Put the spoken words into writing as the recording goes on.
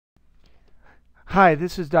Hi,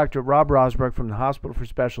 this is Dr. Rob Rozbruch from the Hospital for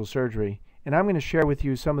Special Surgery, and I'm going to share with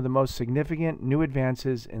you some of the most significant new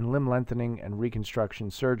advances in limb lengthening and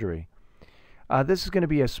reconstruction surgery. This is going to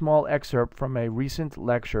be a small excerpt from a recent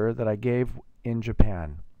lecture that I gave in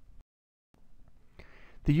Japan.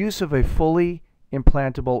 The use of a fully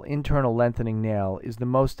implantable internal lengthening nail is the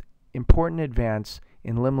most important advance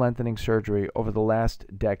in limb lengthening surgery over the last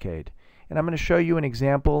decade. And I'm going to show you an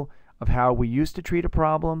example of how we used to treat a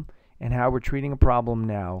problem and how we're treating a problem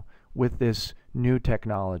now with this new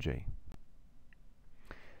technology.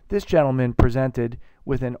 This gentleman presented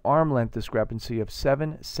with an arm length discrepancy of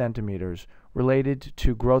 7 centimeters related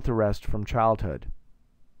to growth arrest from childhood.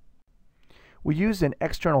 We used an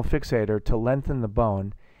external fixator to lengthen the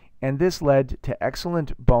bone, and this led to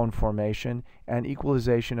excellent bone formation and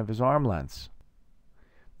equalization of his arm lengths.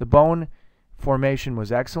 The bone formation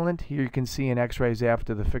was excellent. Here you can see in x-rays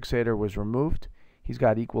after the fixator was removed. He's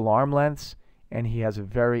got equal arm lengths, and he has a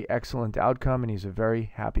very excellent outcome, and he's a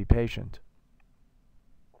very happy patient.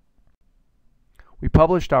 We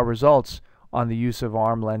published our results on the use of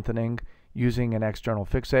arm lengthening using an external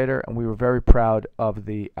fixator, and we were very proud of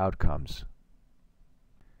the outcomes.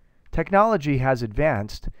 Technology has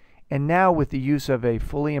advanced, and now with the use of a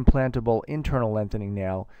fully implantable internal lengthening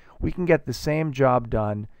nail, we can get the same job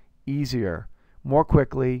done easier, more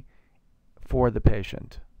quickly for the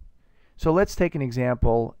patient. So let's take an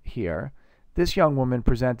example here. This young woman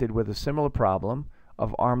presented with a similar problem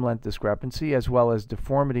of arm length discrepancy as well as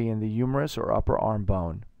deformity in the humerus or upper arm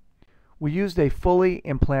bone. We used a fully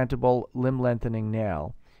implantable limb lengthening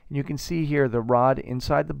nail, and you can see here the rod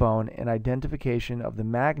inside the bone and identification of the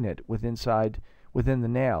magnet within the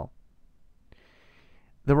nail.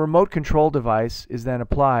 The remote control device is then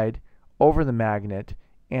applied over the magnet,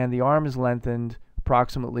 and the arm is lengthened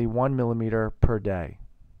approximately 1 millimeter per day.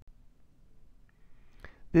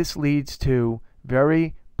 This leads to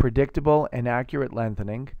very predictable and accurate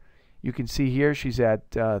lengthening. You can see here she's at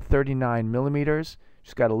 39 millimeters.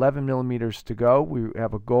 She's got 11 millimeters to go. We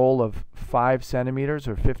have a goal of 5 centimeters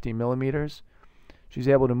or 50 millimeters. She's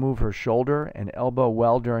able to move her shoulder and elbow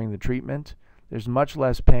well during the treatment. There's much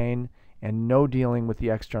less pain and no dealing with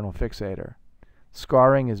the external fixator.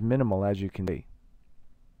 Scarring is minimal, as you can see.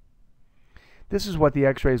 This is what the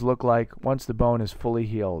x-rays look like once the bone is fully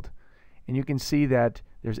healed. And you can see that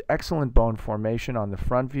there's excellent bone formation on the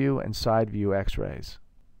front view and side view x-rays.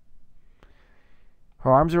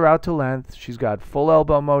 Her arms are out to length. She's got full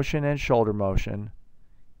elbow motion and shoulder motion.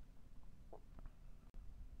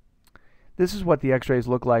 This is what the x-rays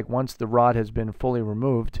look like once the rod has been fully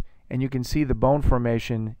removed, and you can see the bone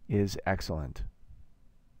formation is excellent.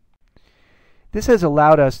 This has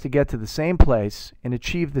allowed us to get to the same place and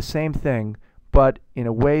achieve the same thing, but in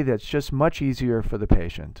a way that's just much easier for the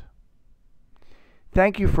patient.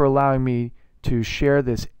 Thank you for allowing me to share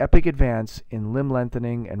this epic advance in limb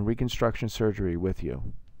lengthening and reconstruction surgery with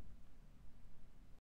you.